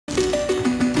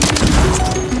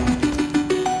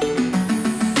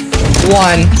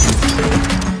one.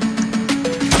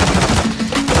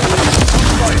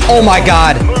 Oh my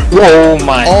god. Oh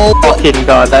my fucking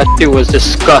god, that dude was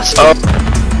disgusting.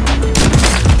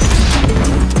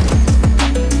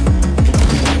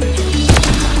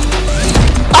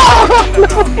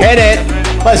 Hit it.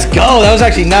 Let's go. That was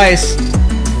actually nice.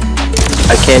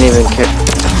 I can't even kick.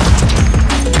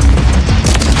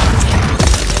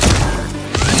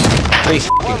 Free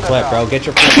f***ing clip, bro. Get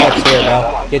your free clips here,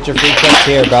 bro. Get your free clips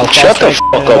here, bro. Shut the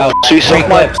fuck up. See, free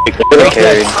clips. Free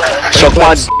clips. Suck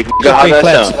my dick.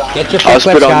 Get your free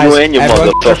clips, guys. Everyone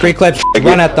get your free clips.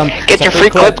 Run at them. Get your free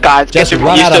clips, guys. Just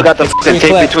run at them. You still got the fucking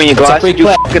tape between your glasses, you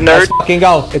fucking nerd. Let's fucking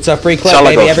go. It's a free clip,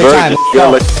 baby, every time.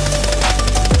 Go.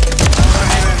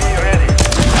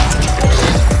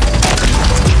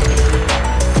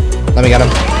 Let me get him.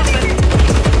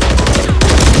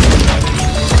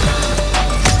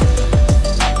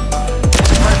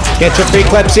 Get your free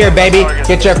clips here, baby.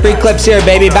 Get your free clips here,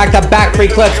 baby. Back to back free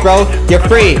clips, bro. You're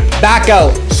free. Back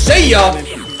out. See ya.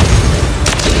 Enemy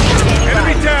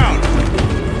down.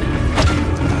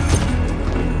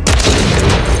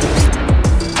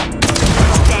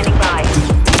 Standing by.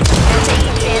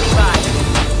 Standing by.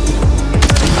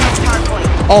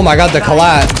 Oh my god, the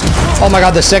collat. Oh my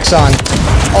god, the 6 on.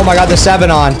 Oh my god, the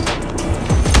 7 on.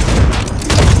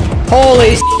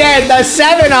 Holy shit, the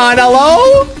 7 on.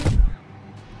 Hello?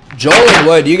 Joel and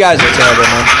Wood, you guys are terrible,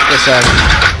 man. Just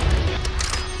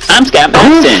I'm Scott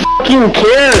Who fucking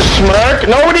cares, Smirk?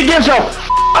 Nobody gives a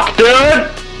fuck, dude!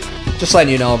 just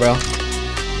letting you know, bro. 30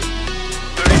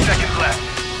 seconds left.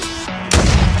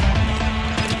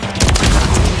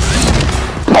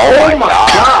 Oh my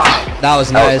god! That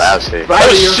was nice. Bro,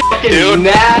 you're fucking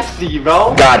nasty,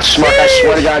 bro. God, Smirk, I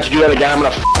swear to God, you do that again, I'm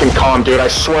gonna fucking calm, dude. I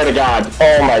swear to God.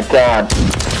 Oh my god.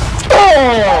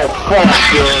 Oh,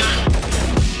 fuck, dude.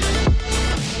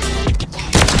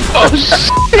 Oh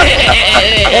shit!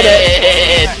 Hit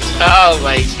it. Oh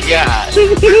my god!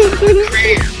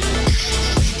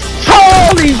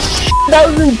 Holy shit, that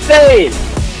was insane!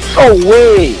 Oh,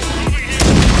 wait.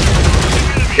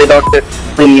 Hey, doctor,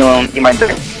 leave me alone. You might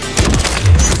die.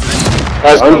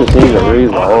 I'm just need to read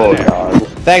the whole god.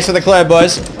 Thanks for the clip,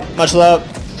 boys. Much love.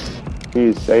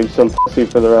 Please save some pussy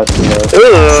for the rest of us.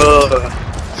 Ugh.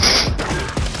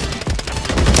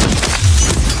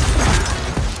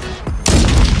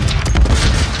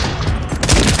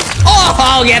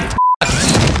 Oh, get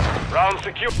Round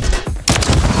secure.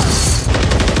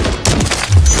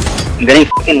 I'm getting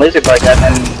fucking lizard like that,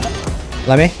 man.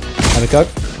 Let me cook.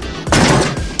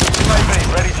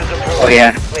 UAV ready to deploy. Oh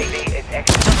yeah.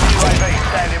 UAV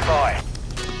standing by.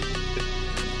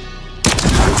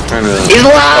 He's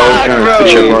loud, bro!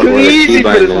 Too easy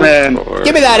for this man.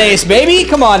 Give me that ace, baby.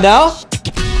 Come on now.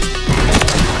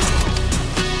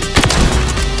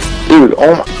 Dude,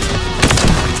 oh my.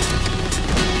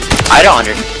 I don't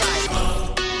understand.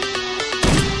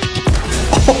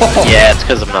 Yeah, it's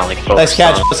because I'm not like focused. Nice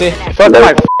catch, pussy. Fuck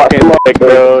my fucking dick,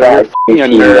 bro. You're a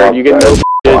nerd. You get no shit.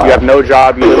 You have no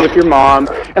job. You live with your mom.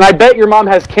 And I bet your mom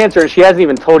has cancer and she hasn't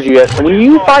even told you yet. So when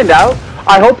you find out,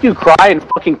 I hope you cry and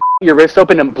fucking your wrist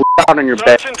open and bleed out on your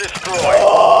bed. Search and destroy.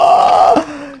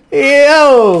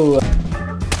 Yo.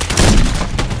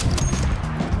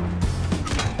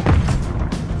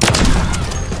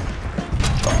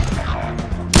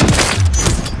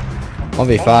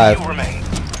 1v5. You remain.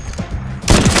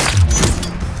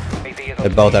 They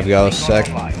both have ghosts. Sick.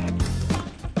 1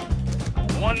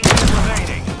 minute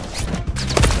remaining.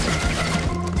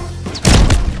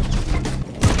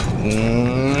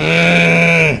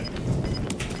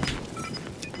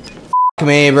 Fuck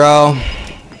me, bro.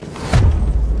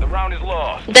 The round is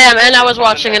lost. Damn, and I was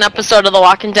watching an episode of The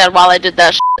Walking Dead while I did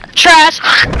that Trash!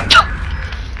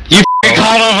 You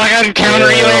called a fucking counter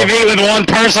UAV with one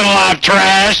person alive,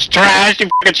 trash, you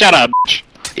fucking shut up, bitch.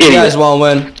 You guys won't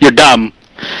win. You're dumb.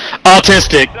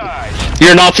 Autistic.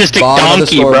 You're an autistic Bottom of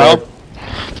the donkey, bro. scoreboard.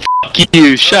 Fuck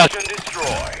you, shut Search and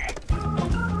destroy.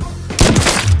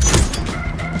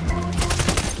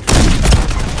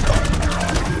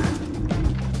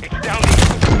 It's down to you.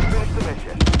 Finish the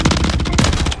mission.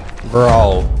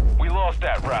 Bro. We lost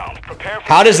that round. Prepare for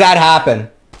How does that happen?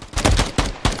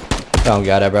 Don't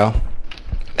get it, bro.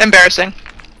 Embarrassing.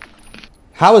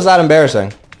 How is that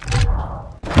embarrassing?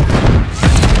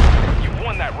 You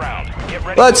won that round. Get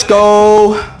ready. Let's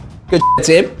go. Good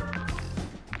team.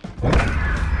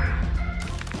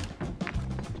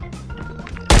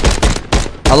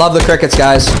 I love the crickets,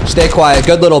 guys. Stay quiet.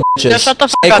 Good little bitches. Shut the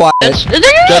Stay fuck up, quiet. bitch. Good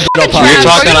little puppies. You're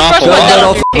talking awful Good loud.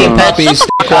 little fucking puppies.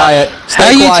 Stay quiet. How Stay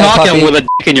are you quiet, talking puppy. with a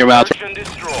dick in your mouth? Search and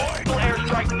destroy.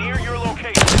 Airstrike near your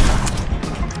location.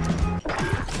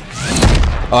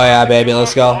 Oh yeah, baby,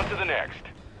 let's go. On to the next.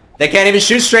 They can't even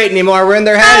shoot straight anymore. We're in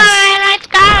their heads. Alright, let's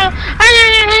go.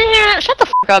 Shut the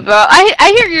fuck up, bro.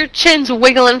 I hear your chins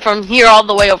wiggling from here all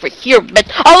the way over here,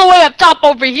 bitch. All the way up top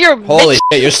over here, bitch. Holy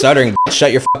shit, you're stuttering.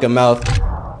 Shut your fucking mouth.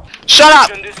 Shut up!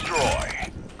 And destroy.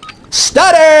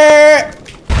 Stutter!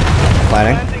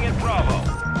 Planning. Landing at Bravo.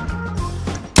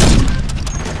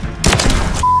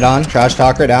 On, trash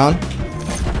talker down.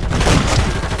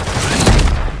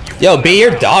 Yo, be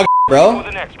your dog, For bro.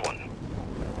 the next one.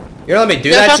 You're gonna let me do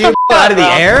Yeah, that shut to you the fuck out of the up,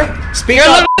 bro. air? Speak You're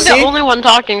up, literally see? the only one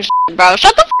talking, bro.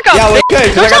 Shut the fuck up. Yeah, what's bitch. good?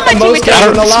 'Cause Don't I got sound the like most you kills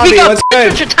in the lobby. Speak up, What's bitch,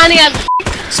 good? with your tiny ass.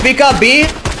 Speak up, B.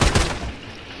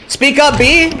 Speak up,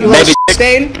 B. You little Baby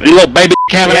stain. You little baby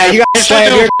cabin Yeah, ass. you got Shut slammed,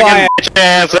 your you're fucking quiet. bitch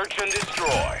ass. Search and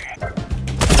destroy.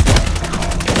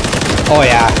 Oh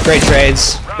yeah, great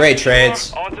trades. Great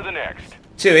trades. On to the next.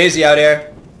 Too easy out here.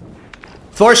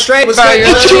 4 straight. What's Bro, good? you're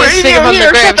Dude? literally singing from the Here,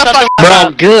 grave. shut the Shut fuck the fuck Bro,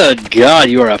 up. good God,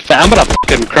 you are a fat. I'm gonna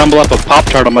fucking crumble up a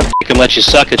Pop-Tart on my dick and let you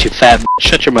suck it, you fat bitch.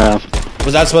 Shut your mouth.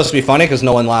 Was that supposed to be funny? Because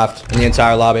no one laughed in the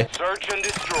entire lobby. Search and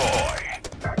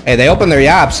destroy. Hey, they opened their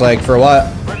yaps, like, for what?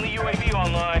 Friendly UAV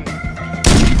online.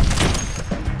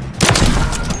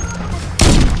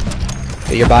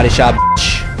 Get your body shot,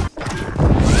 bitch.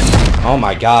 Oh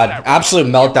my god. Absolute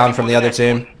meltdown from the other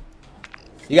team.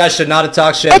 You guys should not have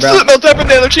talked shit, bro. Absolute meltdown from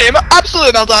the other team.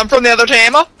 Absolute meltdown from the other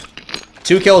team.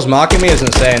 2 kills mocking me is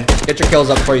insane. Get your kills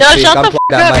up before you No, speak. shut the Unplug fuck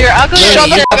that up. mic. You're ugly as Looney, shit,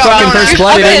 you got bro. fucking You're first ugly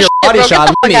blooded as in your shit, body bro. Get shot. the fuck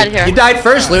outta Looney, here. you died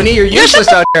first, Looney. You're useless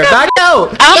out here. Back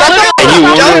out. I'm And you literally-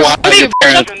 wonder Don't why be your a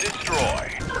parents. And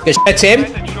destroy. Good shit, team.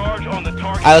 The charge on the target.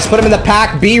 Alright, let's put him in the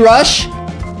pack. B rush.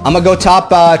 I'm gonna go top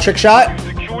trick shot.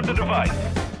 Secure the device.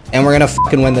 And we're gonna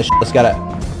fucking win this shit. Let's get it.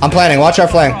 I'm planning. Watch our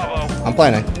flank. I'm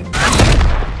planning.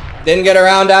 Didn't get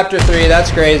around after 3.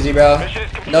 That's crazy, bro.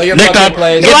 Know your Nick fucking done.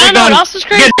 plays. Get You wanna Nick know what done. else is Get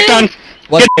crazy? Nick done.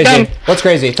 What's Get crazy? done. What's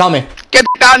crazy? Tell me. Get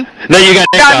done. Then you got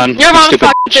Nick Done. done. Your mom's stupid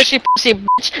fucking bitch. fishy pussy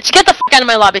bitch. Just get the fuck out of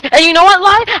my lobby. And you know what,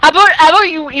 Lie? How about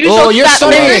you Oh, so you're fat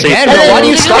stuttering bitch. again, And bro. then Why do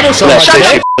you you stutter so That much, shit dude?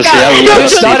 shit pussy, that was You're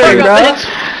pussy. stuttering, bro.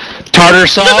 Tartar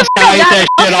sauce. I eat that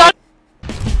shit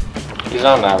on. He's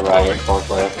on that right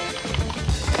forklift.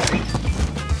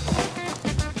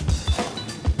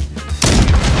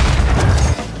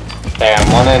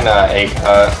 Damn, one in A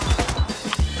cut.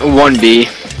 1B.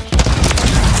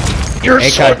 You're A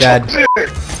cut dad.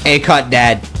 A cut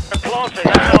dad.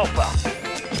 Planting at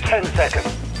Alpha. 10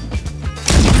 seconds.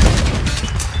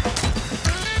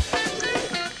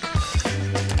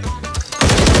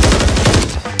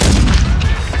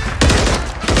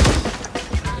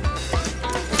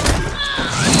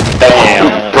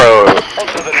 Damn, bro.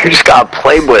 You just got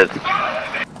played with.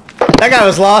 That guy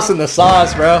was lost in the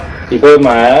sauce, bro. You put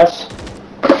my ass?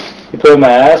 You put my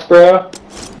ass, bro?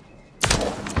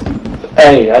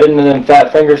 Hey, I didn't know them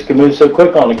fat fingers could move so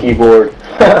quick on the keyboard.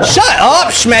 Shut up,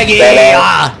 Schmeggy! Fat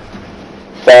Ah.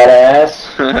 Fat ass.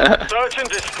 Search and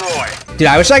destroy. Dude,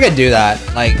 I wish I could do that.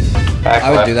 Like,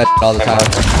 I would do that all the time.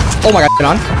 Oh my god, get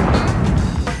on.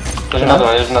 There's another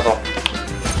one, there's another one.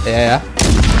 Yeah.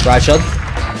 Ride shield.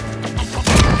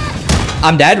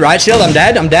 I'm dead. Ride shield. I'm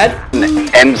dead. I'm dead.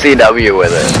 MCW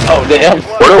with it. Oh, damn.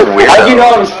 What a weirdo. How'd you know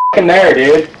I was fucking there,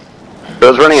 dude? I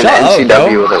was running an Shut up, MCW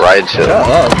bro. with a ride shield. Shut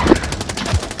up.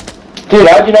 Dude,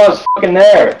 how'd you know I was fucking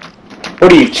there?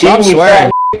 What are you, cheating, Stop you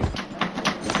swearing. fat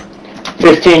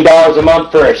 $15 a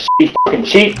month for a fucking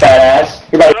cheat, fat ass.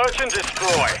 You're about Search and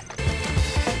destroy.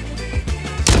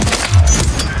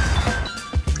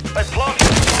 They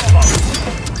planted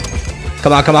Bravo.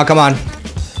 Come on, come on, come on.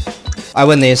 I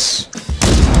win these.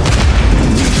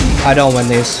 I don't win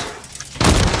these.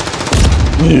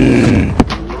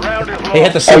 The round is He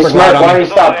hit the lost. Hey, super glide Smart, why on don't me. you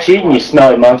stop cheating, you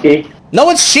smelly monkey? No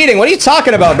one's cheating. What are you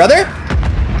talking about, brother?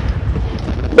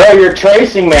 Bro, you're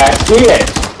tracing me, I see it.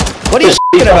 What are you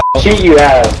talking about? Cheat you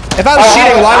have. If I was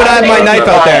cheating, why would I have my knife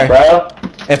out there? Bro.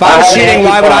 If I was cheating,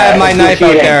 why would I have my knife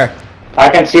out there? I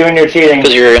can see when you're cheating.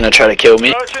 Because you're gonna try to kill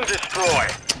me. Search and destroy.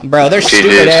 Bro, they're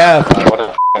stupid AF. What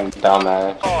a fucking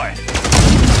dumbass. Aye.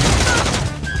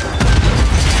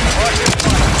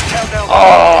 Countdown.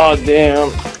 Oh,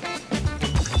 damn.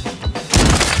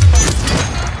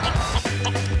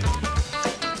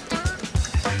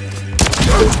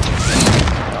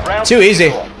 Round Too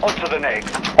easy. On to the next.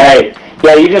 Hey,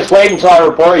 yeah, you just wait until I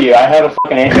report you. I have a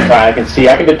fucking anti I can see.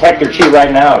 I can detect your cheat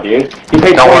right now, dude. You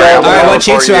paid Don't worry, $20 Alright, I'll what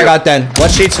cheats do I you. got then?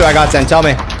 What cheats do I got then? Tell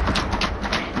me.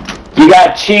 You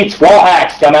got cheats, wall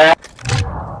hacks, dumbass.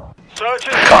 Search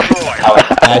and destroy.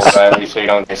 Nice. Nice. So you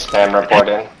don't get spam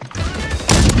reported.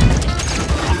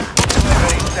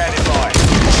 Standing by.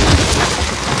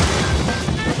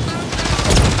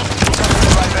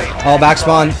 Oh, back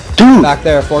spawn. Back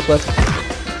there, forklift.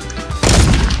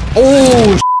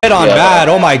 Oh, shit on bad.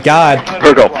 Oh my god.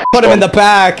 Put him in the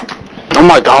pack. Oh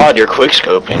my god, you're quick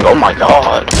scoping. Oh my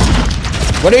god.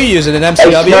 What are you using? An Hey,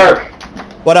 MCW? Smurf.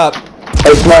 What up?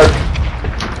 Hey,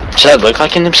 Smurf. Does that look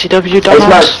like an MCW, Hey, Smurf.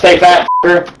 dumbass? Stay fat,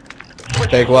 fucker.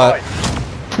 Take what?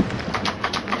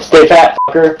 Stay fat,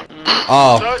 fucker.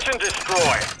 Oh. Search and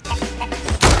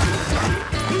destroy.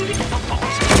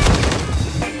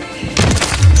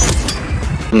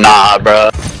 Nah, bro.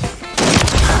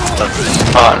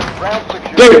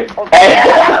 Dude, hey,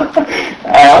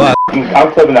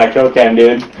 I'm clipping that kill cam,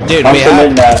 dude. Dude, I'm we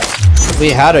submitting that.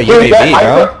 had a Dude, that UAV,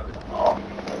 micro- bro.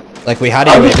 Like, we had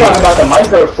a I'm just talking UAV. about the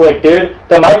micro flick, dude.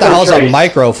 What the hell's a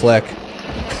micro flick?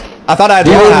 I thought I had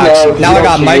You wall wouldn't hacks. know, Now you I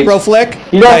got don't micro cheat. flick?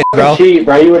 You don't Nice, bro. cheat,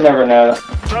 bro. You would never know.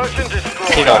 Search and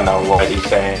destroy. You don't know what he's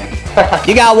saying.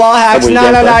 You got wall hacks? What No, we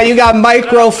no, got, no. bro? You got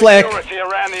micro flick. Security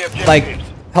around the objectives. Like,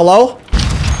 hello?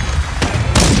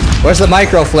 Where's the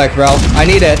micro flick, bro? I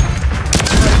need it.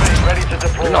 Ready to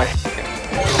deploy.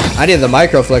 I need the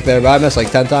micro flick there, bro. I missed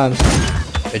like 10 times.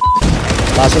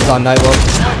 Last one's on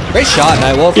Nightwolf. Great shot,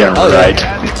 Nightwolf. Yeah, Oh, right.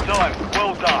 And it's time.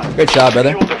 Well done. Great job,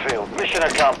 brother. Secure the field. Mission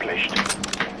accomplished.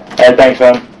 Hey, thanks,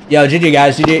 man. Yo, GG,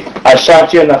 guys. GG. I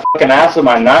shot you in the fucking ass with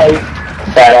my knife,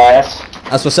 fat ass.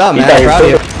 That's what's up, You man. thought I'm you proud of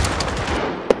you. were-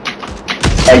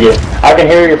 Thank you. I can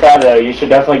hear your fat though. You should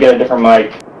definitely get a different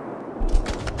mic.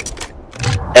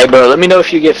 Hey, bro, let me know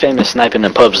if you get famous sniping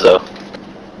in pubs, though.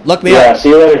 Look me Yeah, up. see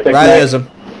you later, thick neck. Rileyizm.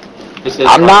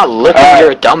 I'm not looking Alright.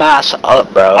 your dumbass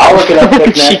up, bro. I'll look it up,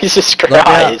 thick neck. Jesus Look it up.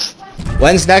 Christ.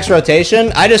 When's next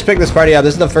rotation? I just picked this party up.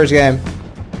 This is the first game.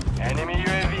 Enemy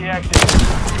UAV active.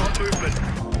 Got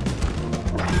movement.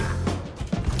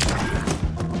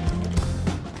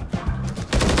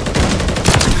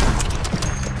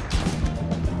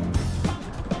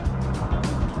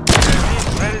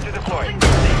 UAV ready to deploy.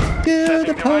 Setting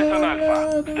device on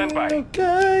Alpha. Stand by.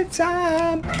 Good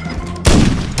time.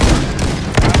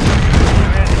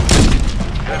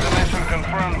 Destination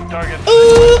confirmed. Target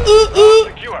Ooh.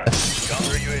 secure.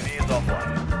 Counter UAV is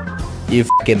offline. You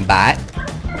fucking bot.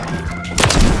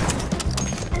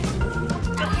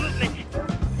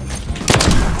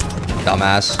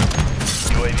 Dumbass.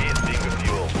 UAV is being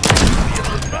refueled.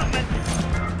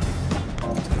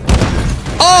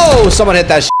 Oh, someone hit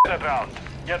that shit. Step out.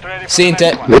 Get ready for Seen the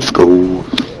next it. one. Let's go.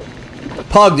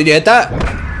 Pug, did you hit that?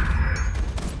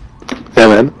 Yeah,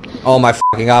 man. Oh my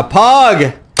fucking god.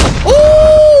 Pug!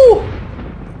 Ooh!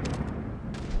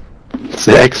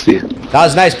 Sexy. That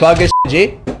was nice, Pug. Good shit,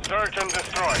 G. Search and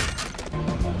destroy.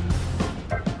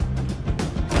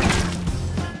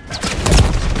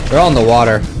 They're all in the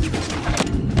water.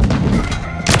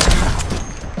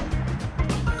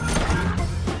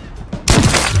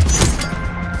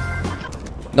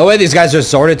 No way these guys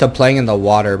resorted to playing in the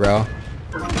water, bro.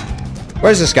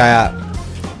 Where's this guy at?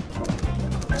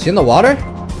 Is he in the water?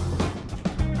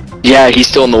 Yeah, he's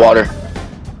still in the water.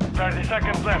 30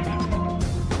 seconds left.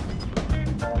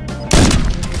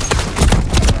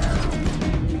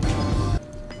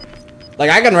 Like,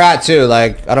 I can rat too.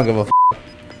 Like, I don't give a f.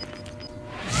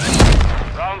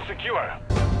 Round secure.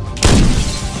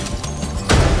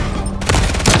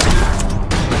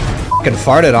 Fucking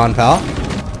farted on, pal.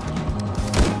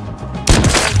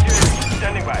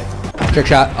 Standing by. Trick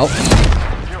shot. Oh,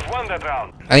 You've won that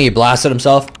round. I think he blasted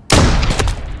himself.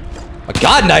 Oh,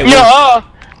 God, Nightwolf. Yeah.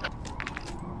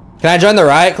 Can I join the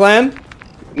Riot Clan?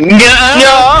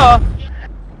 Yeah.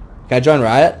 Can I join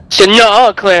Riot?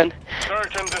 Yeah, clan.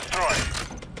 Search and destroy.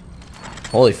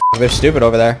 Holy f, they're stupid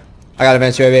over there. I got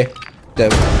advanced UAV.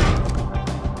 Dude.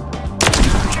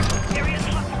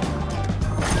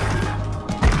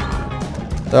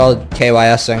 They're all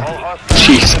KYSing. All hostiles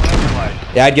Jeez.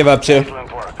 neutralized. Yeah, I'd give up too.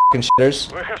 Excellent work. Fucking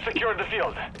shitters. We have secured the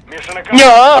field. Mission accomplished.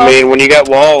 Yeah. I mean, when you got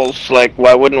walls, like,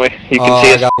 why wouldn't we? You can Oh,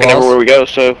 see I us got fucking walls. everywhere we go,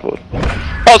 so...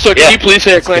 Also, can Yeah. you please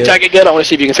say a clan good. tag again? I want to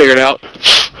see if you can figure it out.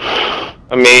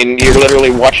 I mean, you're literally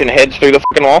watching heads through the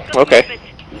fucking wall? Okay.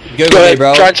 Google Go me, ahead,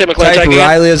 bro. try and say my clan Type tag again.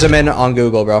 Rileyizm in on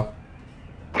Google, bro.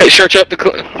 Hey, search up the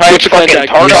Type what's your clan fucking tag?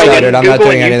 Tardo You started, in I'm not Google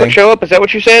doing and you anything. put show up? Is that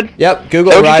what you said? Yep, Is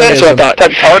Google that what you said? That's what I Rileyizm. thought.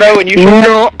 Type Tardo and you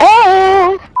show up?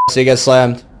 Oh. So you get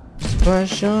slammed.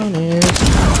 Question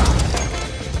is...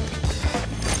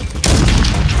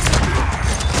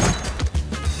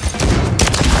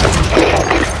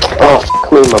 Oh,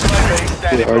 clean my...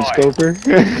 Standing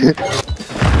by.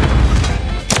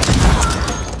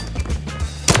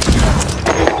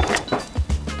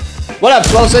 What up,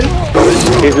 Swelson?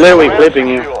 He's literally clipping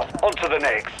you. On to the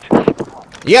next.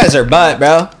 You guys are butt,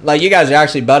 bro. Like, you guys are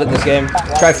actually butt at this game.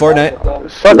 Try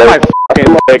Fortnite. Suck my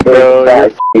fucking dick, bro.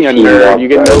 You're a nerd. You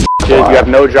get no shit. You have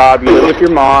no job. You live with your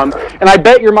mom. and I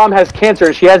bet your mom has cancer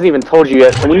and she hasn't even told you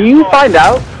yet. So when you find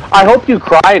out, I hope you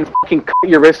cry and fucking cut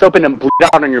your wrist open and bleed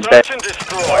out on your bed. Search and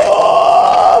destroy.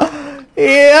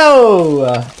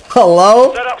 Yo!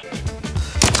 Hello? Set up.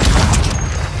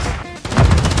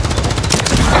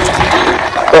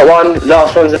 Got one,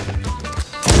 last one's...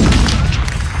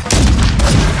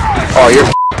 Oh, you're...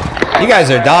 You guys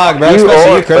are dog, bro.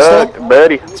 Especially you, Crystal. Fuck,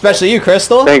 buddy. Especially you,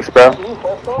 Crystal. Thanks, bro. At the I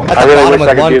really bottom wish I with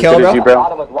could one be as kill, good as bro. you,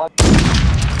 bro.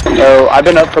 So, I've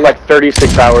been up for like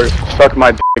 36 hours. Suck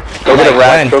my dick. Go get a When?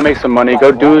 rack. Go make some money.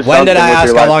 Go do something. When did I with ask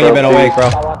your how life, long bro. you've been awake, bro?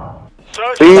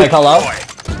 Search Please. Like, hello?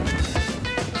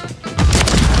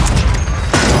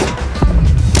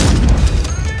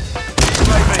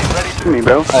 To me,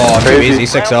 bro. Oh, too Crazy.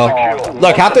 easy. 6-0.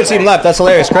 Look, half the team left. That's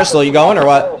hilarious. Crystal, you going or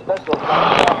what?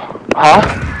 Huh?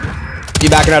 You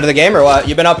backing out of the game or what?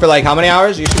 You've been up for like how many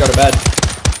hours? You should go to bed.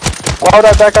 Why would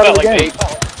I back out of the Like game?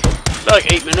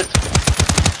 like 8 minutes.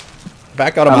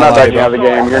 Back out of I'm my not life, backing out bro. of the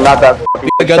game. You're not that fucking...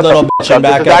 A good little bitch and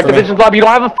back This is up for me. Activision's lobby. You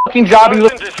don't have a fucking job. You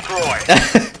and destroy.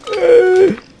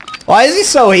 Why is he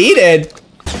so heated?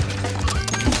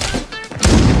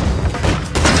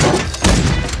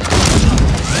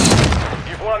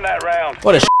 You've won that round.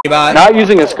 What a shitty bot. Not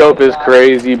using a scope is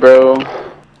crazy, bro.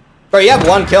 Bro, you have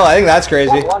one kill. I think that's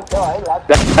crazy.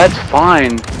 That's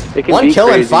fine. It can One be kill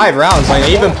in crazy. 5 rounds. Like, are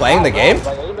you even playing the game?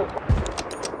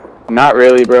 Not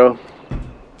really, bro.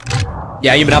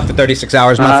 Yeah, you've been up for 36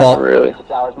 hours. My Not fault. really.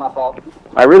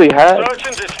 I really have. Search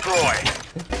and destroy.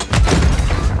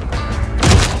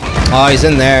 Oh, he's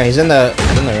in there. He's in the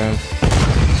room.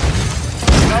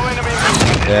 No enemy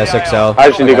movement. Yeah, 6-0. I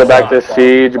just need to go back to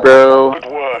Siege, bro. Good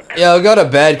work. Yo, go to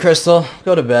bed, Crystal.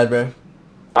 Go to bed, bro.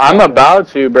 I'm about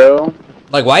to, bro.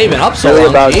 Like, why you been up so Really long,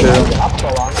 about G? to.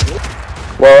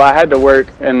 Well, I had to work,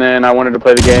 and then I wanted to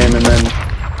play the game, and then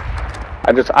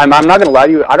I'm not gonna lie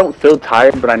to you. I don't feel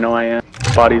tired, but I know I am.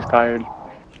 Body's tired.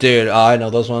 Dude, oh, I know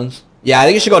those ones. Yeah, I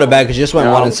think you should go to bed because you just went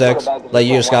 1-6. Like,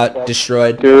 you just got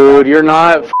destroyed. Dude, you're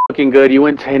not fucking good. You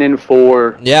went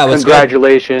 10-4. Yeah, what's good?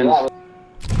 Congratulations.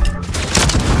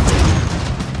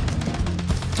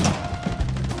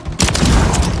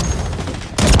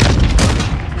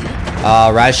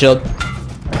 Riot shield.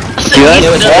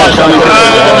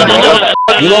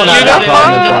 You won't have that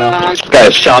problem. This guy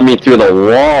shot me through the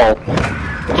wall.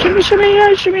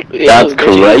 That's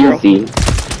crazy.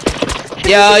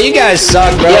 Yo, you guys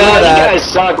suck, bro. Look at that.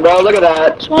 suck, bro. Look at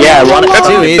that. Yeah, That's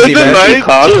too easy, bro.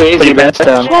 Too easy, man.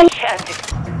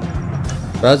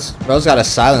 Bro's got a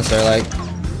silencer, like.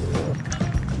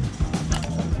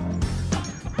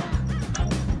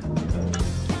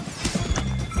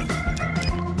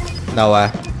 No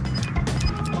way.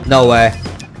 No way.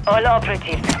 All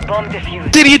operatives, bomb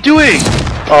defused. What are you doing?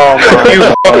 Oh, my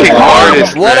You fucking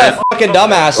artist, What man. a fucking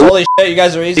dumbass. Holy shit, you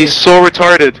guys are easy. He's so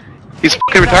retarded. He's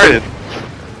fucking retarded.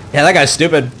 Yeah, that guy's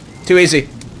stupid. Too easy.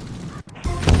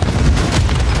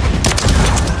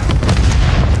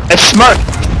 It's smart.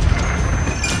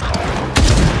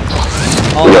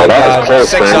 Oh my god.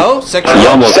 close, 6-0? 6-0? You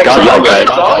almost got that guy.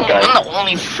 I'm the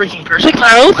only freaking person.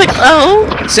 6-0, 6-0.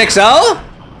 6-0?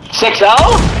 6-0?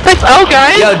 6-0,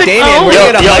 guys. Yo, Damien, we're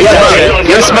gonna fight that shit.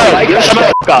 You're smart. You're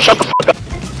smart. Shut the fuck up.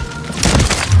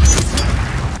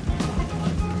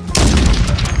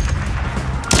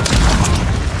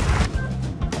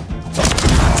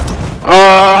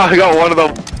 Oh, I got one of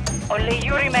them. Only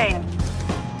you remain.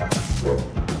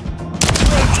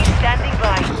 UAV standing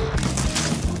by.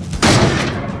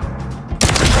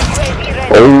 UAV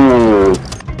ready.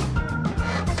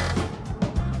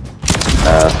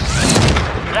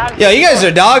 Round Yo, you guys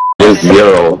are dog.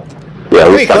 Zero. Yeah,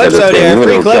 Free clips out here.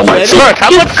 Free clips, lady. Smart,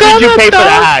 how much did you pay for the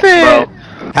hacks, bro?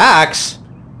 Hacks?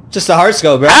 Just a hard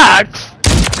scope, bro. Hacks?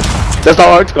 That's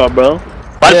all hard score, bro.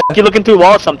 Why the f you looking through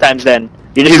walls sometimes then?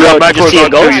 You just, go, you just see a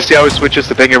ghost? You see how he switches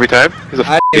the ping every time? He's a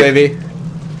I baby.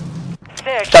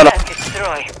 search Shut up. and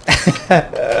destroy.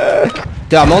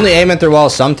 Dude, I'm only aiming through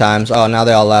walls sometimes. Oh, now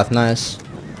they all left. Nice.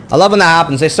 I love when that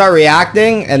happens. They start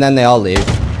reacting, and then they all leave.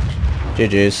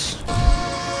 GG's.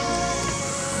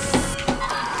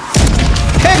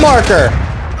 Hit marker!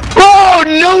 Oh,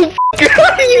 no Yo!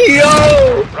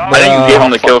 I think you gave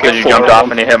him the kill because you jumped off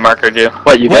and he hit markered you.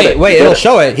 What, you Wait, it'll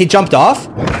show it. He jumped off?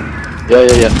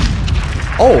 Yeah.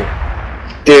 Oh.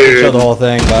 Dude. Show the whole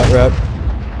thing, but rip.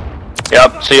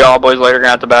 Yep, see y'all boys later, gonna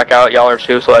have to back out. Y'all are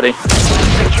too sweaty. First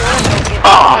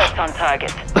on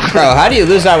target. Bro, how do you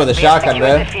lose that with a shotgun, You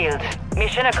in the bro? field.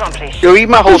 Mission accomplished. Yo, eat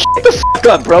my whole shit the f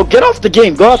up, bro. Get off the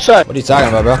game. Go outside. What are you talking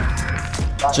about, bro?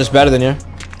 It's just better than you.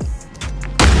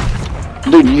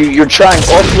 Dude, you're trying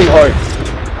awfully hard.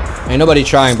 Ain't nobody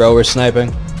trying, bro. We're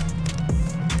sniping.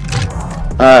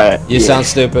 Alright. You sound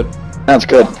stupid. That's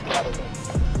good.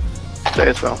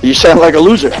 Say so. You sound like a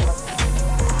loser.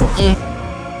 Mm.